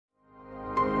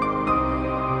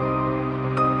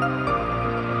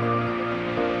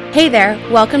Hey there,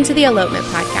 welcome to the Elopement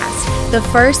podcast, the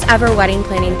first ever wedding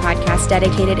planning podcast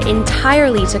dedicated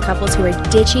entirely to couples who are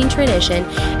ditching tradition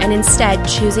and instead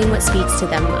choosing what speaks to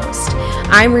them most.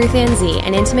 I'm Ruth Ann Z,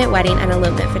 an intimate wedding and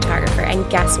elopement photographer,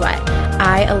 and guess what?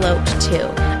 I eloped too.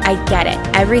 I get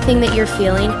it. Everything that you're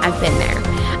feeling, I've been there.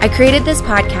 I created this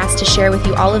podcast to share with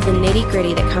you all of the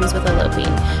nitty-gritty that comes with eloping,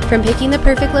 from picking the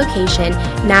perfect location,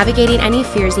 navigating any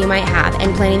fears you might have,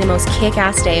 and planning the most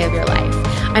kick-ass day of your life.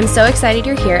 I'm so excited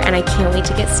you're here, and I can't wait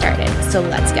to get started, so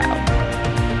let's go.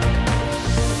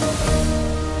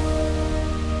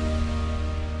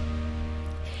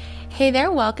 Hey there,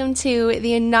 welcome to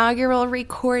the inaugural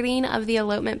recording of the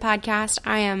Elopement podcast.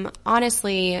 I am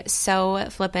honestly so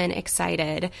flippin'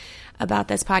 excited about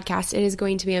this podcast. It is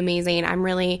going to be amazing. I'm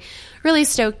really, really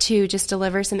stoked to just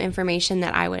deliver some information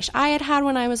that I wish I had had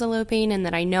when I was eloping and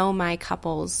that I know my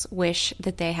couples wish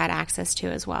that they had access to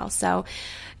as well. So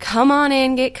come on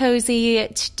in, get cozy.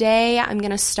 Today, I'm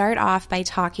going to start off by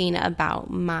talking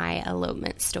about my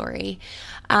elopement story.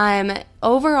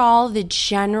 Overall, the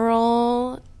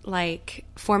general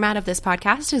format of this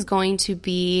podcast is going to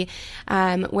be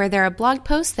where there are blog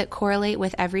posts that correlate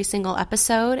with every single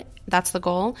episode. That's the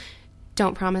goal.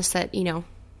 Don't promise that,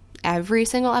 every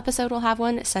single episode will have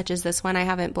one, such as this one. I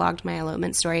haven't blogged my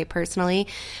elopement story personally,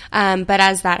 but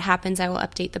as that happens, I will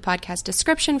update the podcast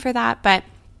description for that. But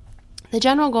the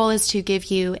general goal is to give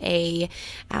you a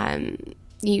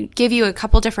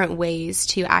couple different ways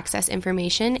to access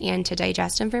information and to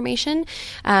digest information.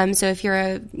 So if you're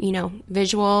a,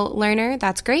 visual learner,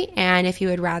 that's great. And if you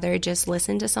would rather just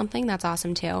listen to something, that's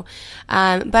awesome too.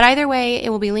 But either way, it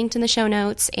will be linked in the show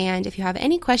notes. And if you have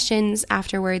any questions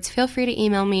afterwards, feel free to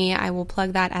email me. I will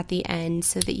plug that at the end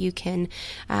so that you can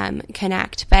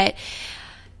connect. But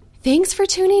thanks for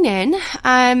tuning in.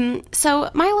 So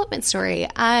my elopement story.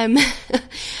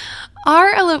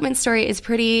 Our elopement story is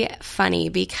pretty funny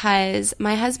because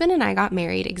my husband and I got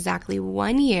married exactly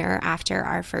 1 year after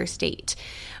our first date,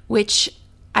 which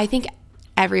I think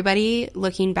everybody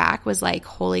looking back was like,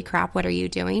 holy crap, what are you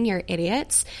doing? You're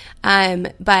idiots.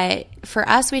 But for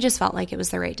us, we just felt like it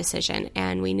was the right decision.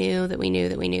 And we knew that we knew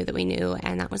that we knew that we knew,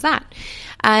 and that was that.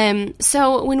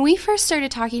 So when we first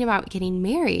started talking about getting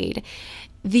married,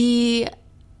 the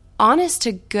honest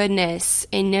to goodness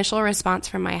initial response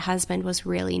from my husband was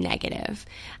really negative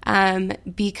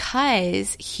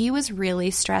because he was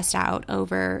really stressed out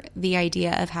over the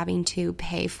idea of having to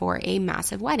pay for a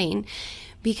massive wedding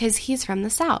because he's from the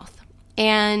South.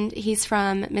 And he's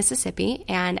from Mississippi,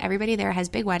 and everybody there has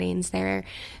big weddings. They're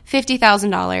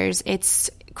 $50,000. It's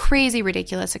crazy,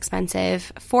 ridiculous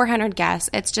expensive, 400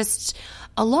 guests. It's just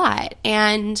a lot.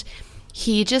 And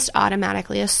he just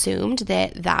automatically assumed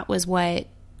that that was what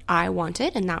I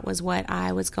wanted, and that was what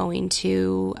I was going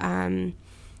to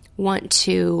want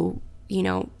to,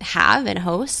 have and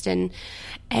host, and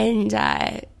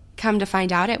come to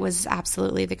find out it was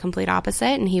absolutely the complete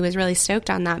opposite, and he was really stoked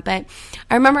on that. But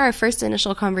I remember our first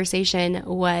initial conversation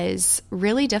was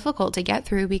really difficult to get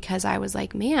through because I was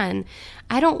like, man,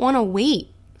 I don't want to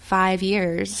wait 5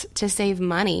 years to save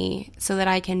money so that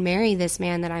I can marry this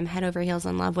man that I'm head over heels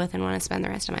in love with and want to spend the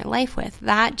rest of my life with.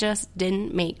 That just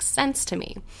didn't make sense to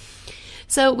me.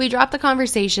 So we dropped the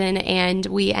conversation and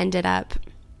we ended up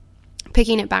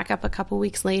picking it back up a couple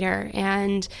weeks later.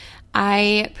 And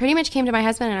I pretty much came to my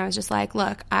husband and I was just like,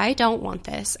 look, I don't want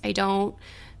this. I don't,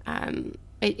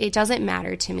 it doesn't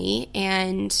matter to me.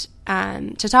 And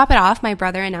to top it off, my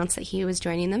brother announced that he was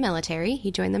joining the military. He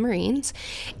joined the Marines,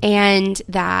 and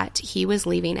that he was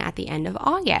leaving at the end of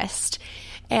August.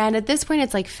 And at this point,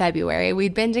 it's like February.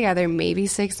 We'd been together maybe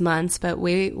 6 months, but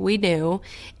we knew.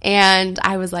 And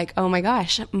I was like, oh my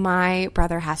gosh, my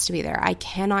brother has to be there. I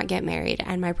cannot get married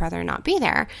and my brother not be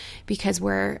there because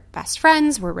we're best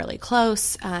friends. We're really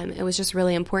close. It was just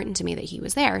really important to me that he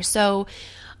was there. So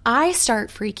I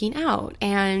start freaking out,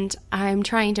 and I'm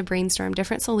trying to brainstorm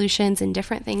different solutions and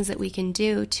different things that we can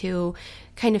do to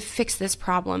kind of fix this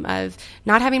problem of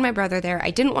not having my brother there. I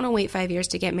didn't want to wait 5 years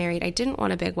to get married. I didn't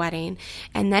want a big wedding.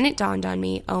 And then it dawned on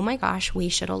me, oh my gosh, we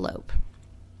should elope.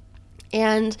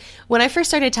 And when I first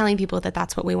started telling people that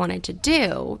that's what we wanted to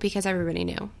do, because everybody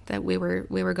knew that we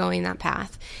were going that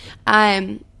path,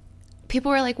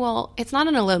 people were like, well, it's not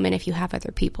an elopement if you have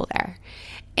other people there.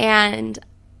 And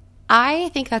I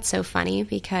think that's so funny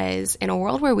because in a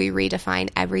world where we redefine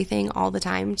everything all the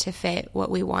time to fit what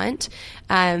we want,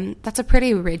 that's a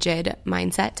pretty rigid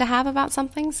mindset to have about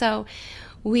something. So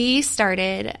we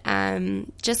started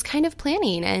just kind of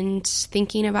planning and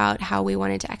thinking about how we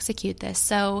wanted to execute this.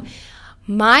 So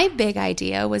My big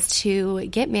idea was to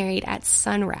get married at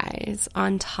sunrise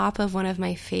on top of one of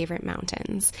my favorite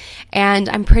mountains. And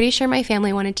I'm pretty sure my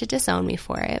family wanted to disown me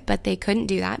for it, but they couldn't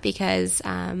do that because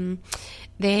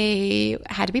they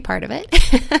had to be part of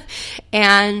it.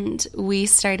 And we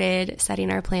started setting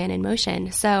our plan in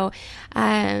motion. So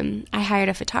I hired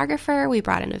a photographer. We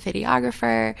brought in a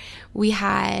videographer. We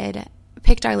had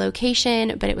picked our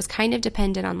location, but it was kind of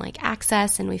dependent on like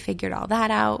access, and we figured all that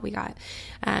out. We got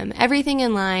everything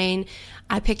in line.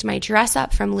 I picked my dress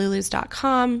up from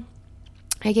lulus.com.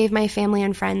 I gave my family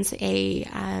and friends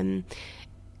a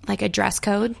dress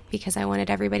code because I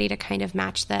wanted everybody to kind of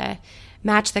match the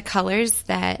colors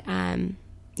that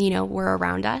were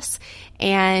around us,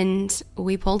 and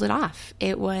we pulled it off.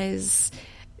 It was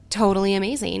totally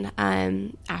amazing.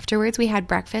 Afterwards, we had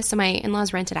breakfast. So my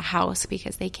in-laws rented a house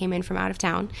because they came in from out of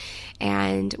town,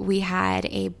 and we had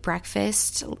a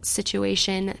breakfast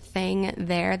situation thing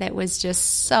there that was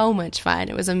just so much fun.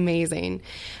 It was amazing.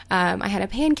 I had a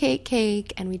pancake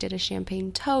cake, and we did a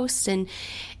champagne toast, and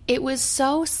it was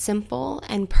so simple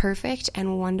and perfect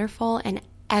and wonderful and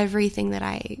everything that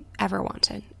I ever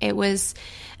wanted. It was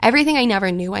everything I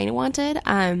never knew I wanted.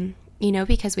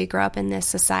 Because we grew up in this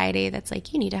society that's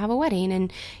like, you need to have a wedding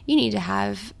and you need to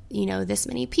have, this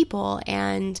many people.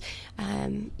 And,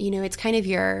 it's kind of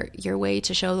your way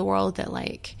to show the world that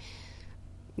like,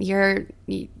 you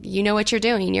know what you're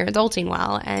doing, you're adulting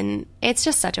well. And it's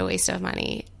just such a waste of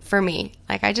money for me.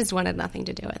 Like, I just wanted nothing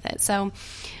to do with it. So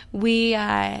we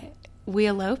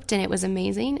eloped, and it was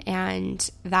amazing. And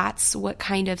that's what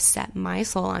kind of set my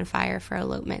soul on fire for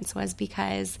elopements, was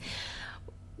because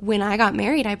when I got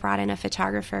married, I brought in a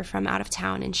photographer from out of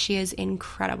town, and she is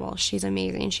incredible. She's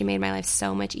amazing. She made my life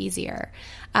so much easier.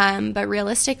 But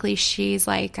realistically, she's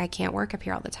like, I can't work up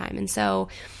here all the time. And so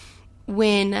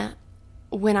when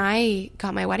I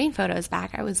got my wedding photos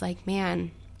back, I was like, man,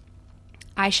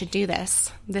 I should do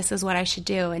this. This is what I should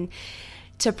do. And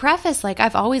to preface, like,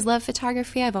 I've always loved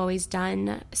photography. I've always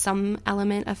done some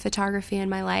element of photography in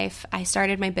my life. I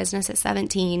started my business at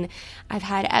 17. I've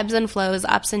had ebbs and flows,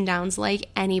 ups and downs like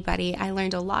anybody. I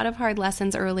learned a lot of hard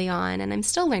lessons early on, and I'm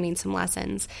still learning some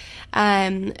lessons.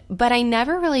 But I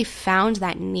never really found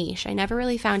that niche. I never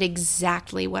really found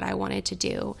exactly what I wanted to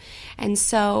do. And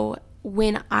so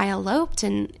when I eloped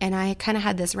and I kind of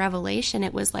had this revelation,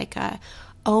 it was like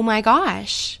oh my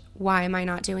gosh, why am I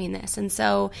not doing this? And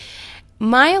so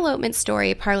my elopement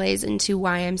story parlays into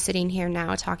why I'm sitting here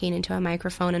now talking into a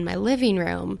microphone in my living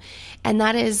room, and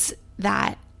that is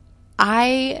that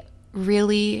I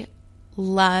really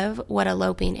love what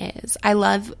eloping is. I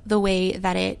love the way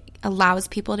that it allows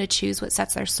people to choose what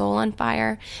sets their soul on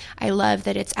fire. I love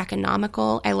that it's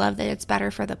economical. I love that it's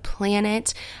better for the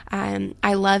planet.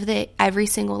 I love that every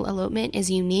single elopement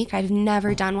is unique. I've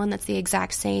never done one that's the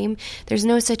exact same. There's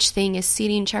no such thing as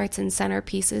seating charts and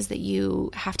centerpieces that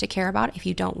you have to care about if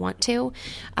you don't want to.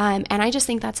 And I just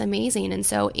think that's amazing. And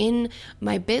so in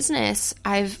my business,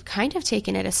 I've kind of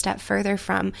taken it a step further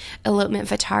from elopement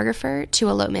photographer to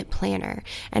elopement planner.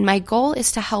 And my goal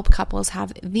is to help couples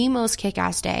have the most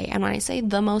kick-ass day. And when I say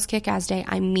the most kick-ass day,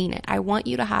 I mean it. I want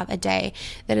you to have a day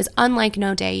that is unlike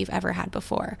no day you've ever had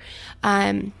before.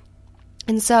 And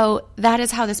so that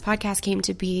is how this podcast came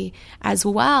to be as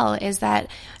well, is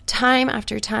that time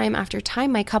after time after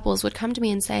time, my couples would come to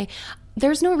me and say,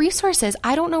 there's no resources.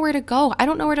 I don't know where to go. I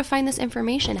don't know where to find this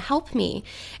information. Help me.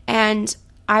 And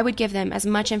I would give them as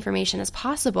much information as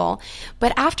possible.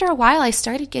 But after a while, I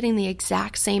started getting the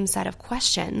exact same set of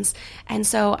questions. And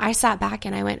so I sat back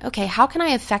and I went, okay, how can I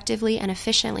effectively and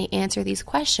efficiently answer these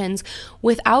questions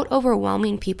without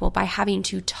overwhelming people by having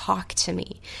to talk to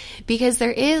me? Because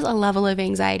there is a level of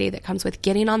anxiety that comes with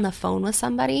getting on the phone with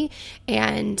somebody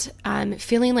and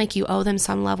feeling like you owe them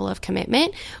some level of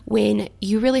commitment when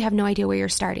you really have no idea where you're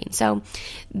starting. So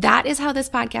that is how this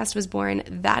podcast was born.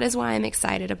 That is why I'm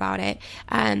excited about it.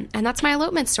 And that's my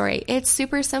elopement story. It's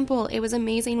super simple. It was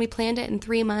amazing. We planned it in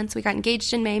 3 months. We got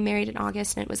engaged in May, married in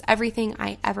August, and it was everything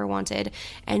I ever wanted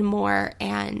and more.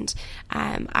 And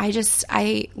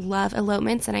I love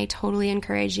elopements, and I totally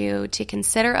encourage you to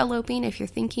consider eloping if you're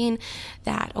thinking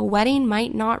that a wedding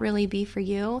might not really be for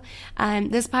you.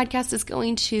 This podcast is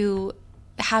going to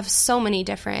have so many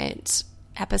different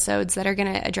episodes that are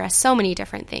going to address so many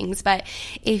different things. But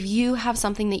if you have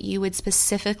something that you would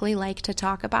specifically like to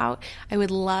talk about, I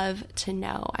would love to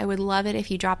know. I would love it if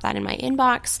you drop that in my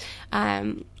inbox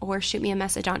or shoot me a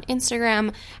message on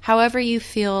Instagram. However you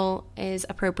feel is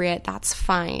appropriate, that's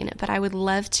fine. But I would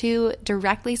love to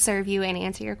directly serve you and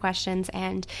answer your questions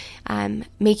and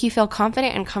make you feel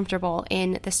confident and comfortable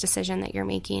in this decision that you're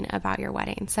making about your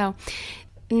wedding. So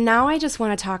now I just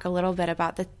want to talk a little bit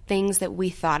about the things that we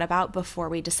thought about before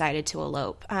we decided to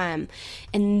elope. And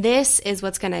this is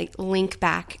what's going to link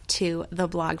back to the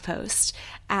blog post.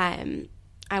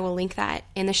 I will link that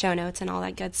in the show notes and all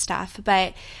that good stuff.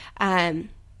 But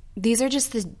these are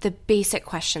just the basic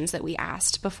questions that we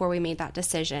asked before we made that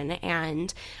decision.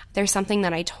 And there's something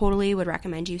that I totally would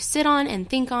recommend you sit on and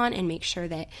think on and make sure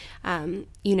that,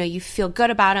 you feel good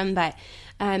about them. But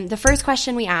the first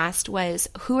question we asked was,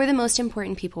 who are the most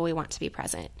important people we want to be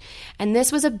present? And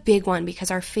this was a big one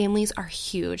because our families are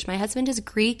huge. My husband is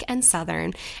Greek and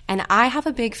Southern, and I have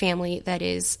a big family that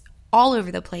is all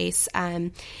over the place.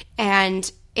 And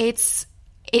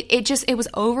it was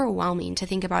overwhelming to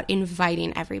think about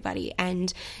inviting everybody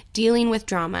and dealing with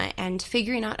drama and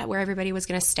figuring out where everybody was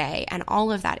going to stay and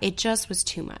all of that. It just was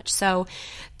too much. So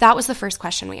that was the first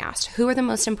question we asked. Who are the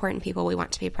most important people we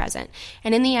want to be present?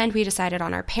 And in the end, we decided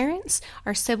on our parents,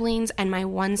 our siblings, and my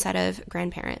one set of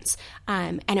grandparents.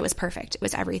 And it was perfect. It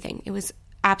was everything. It was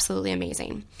absolutely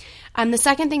amazing. The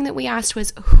second thing that we asked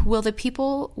was, will the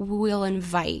people we'll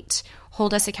invite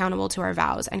hold us accountable to our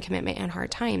vows and commitment in hard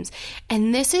times?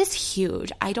 And this is huge.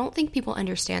 I don't think people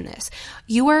understand this.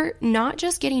 You are not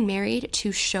just getting married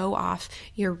to show off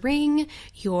your ring,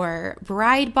 your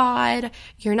bride bod.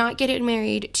 You're not getting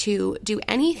married to do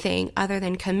anything other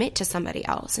than commit to somebody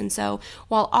else. And so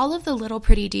while all of the little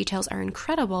pretty details are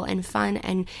incredible and fun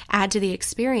and add to the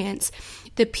experience,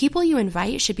 the people you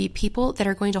invite should be people that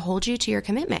are going to hold you to your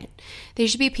commitment. They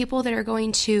should be people that are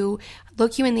going to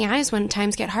look you in the eyes when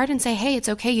times get hard and say, hey, it's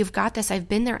okay, you've got this, I've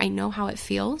been there, I know how it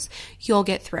feels, you'll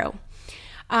get through.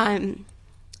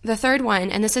 The third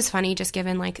one, and this is funny just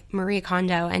given like Marie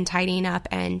Kondo and tidying up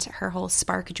and her whole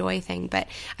spark joy thing, but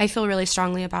I feel really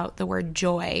strongly about the word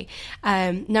joy.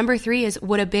 Number 3 is,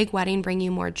 would a big wedding bring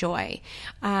you more joy?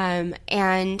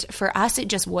 And for us, it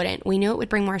just wouldn't. We knew it would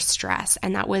bring more stress,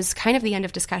 and that was kind of the end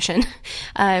of discussion.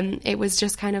 It was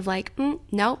just kind of like,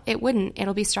 no, it wouldn't.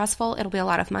 It'll be stressful, it'll be a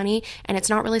lot of money, and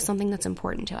it's not really something that's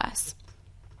important to us.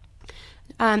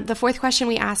 The fourth question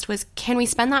we asked was, can we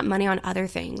spend that money on other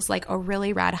things like a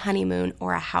really rad honeymoon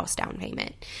or a house down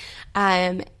payment?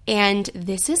 And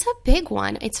this is a big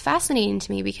one. It's fascinating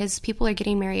to me because people are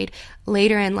getting married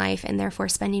later in life and therefore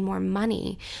spending more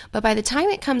money. But by the time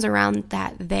it comes around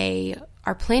that they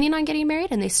are planning on getting married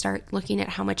and they start looking at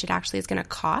how much it actually is going to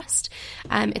cost,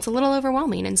 it's a little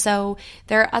overwhelming. And so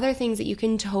there are other things that you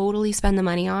can totally spend the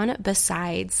money on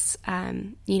besides,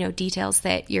 details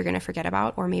that you're going to forget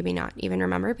about or maybe not even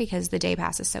remember because the day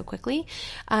passes so quickly.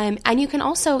 And you can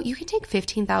take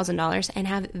 $15,000 and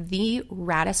have the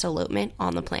raddest elopement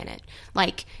on the planet.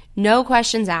 Like, no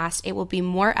questions asked. It will be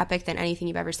more epic than anything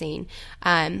you've ever seen.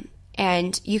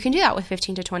 And you can do that with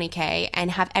 $15,000 to $20,000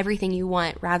 and have everything you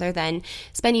want rather than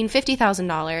spending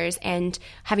 $50,000 and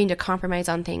having to compromise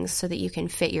on things so that you can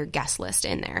fit your guest list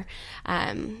in there.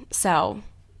 So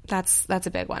that's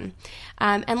a big one.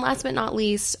 And last but not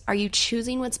least, are you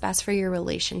choosing what's best for your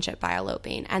relationship by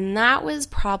eloping? And that was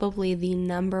probably the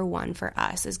number one for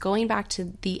us, is going back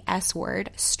to the S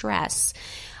word, stress.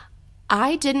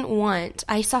 I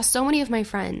saw so many of my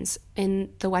friends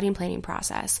in the wedding planning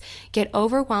process get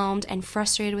overwhelmed and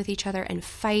frustrated with each other and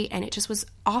fight, and it just was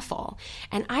awful.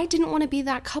 And I didn't want to be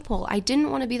that couple. I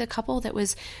didn't want to be the couple that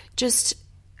was just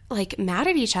like mad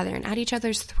at each other and at each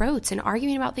other's throats and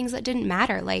arguing about things that didn't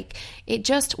matter. Like, it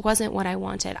just wasn't what I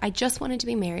wanted. I just wanted to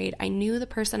be married. I knew the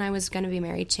person I was going to be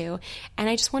married to, and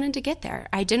I just wanted to get there.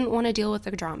 I didn't want to deal with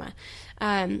the drama.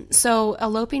 So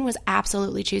eloping was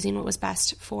absolutely choosing what was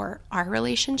best for our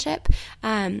relationship.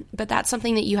 But that's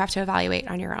something that you have to evaluate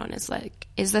on your own, is like,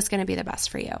 is this going to be the best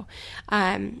for you?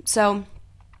 So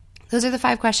those are the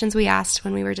 5 questions we asked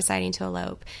when we were deciding to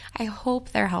elope. I hope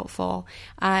they're helpful.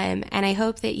 And I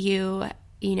hope that you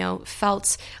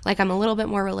felt like I'm a little bit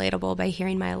more relatable by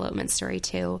hearing my elopement story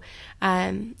too.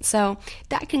 So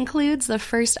that concludes the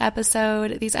first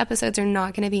episode. These episodes are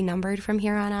not going to be numbered from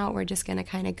here on out. We're just going to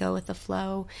kind of go with the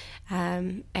flow.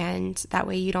 And that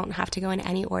way you don't have to go in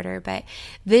any order. But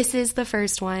this is the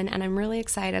first one, and I'm really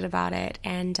excited about it,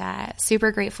 and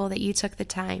super grateful that you took the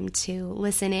time to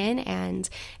listen in. And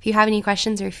if you have any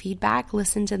questions or feedback,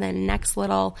 listen to the next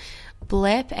little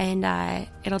blip, and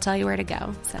it'll tell you where to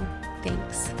go. So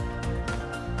thanks.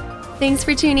 Thanks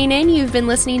for tuning in. You've been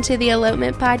listening to the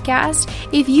Elopement Podcast.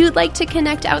 If you'd like to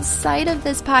connect outside of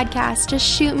this podcast, just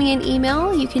shoot me an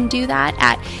email. You can do that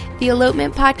at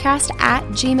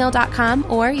theelopementpodcast@gmail.com,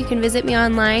 or you can visit me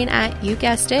online at, you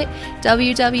guessed it,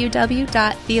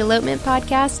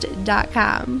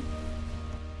 www.theelopementpodcast.com.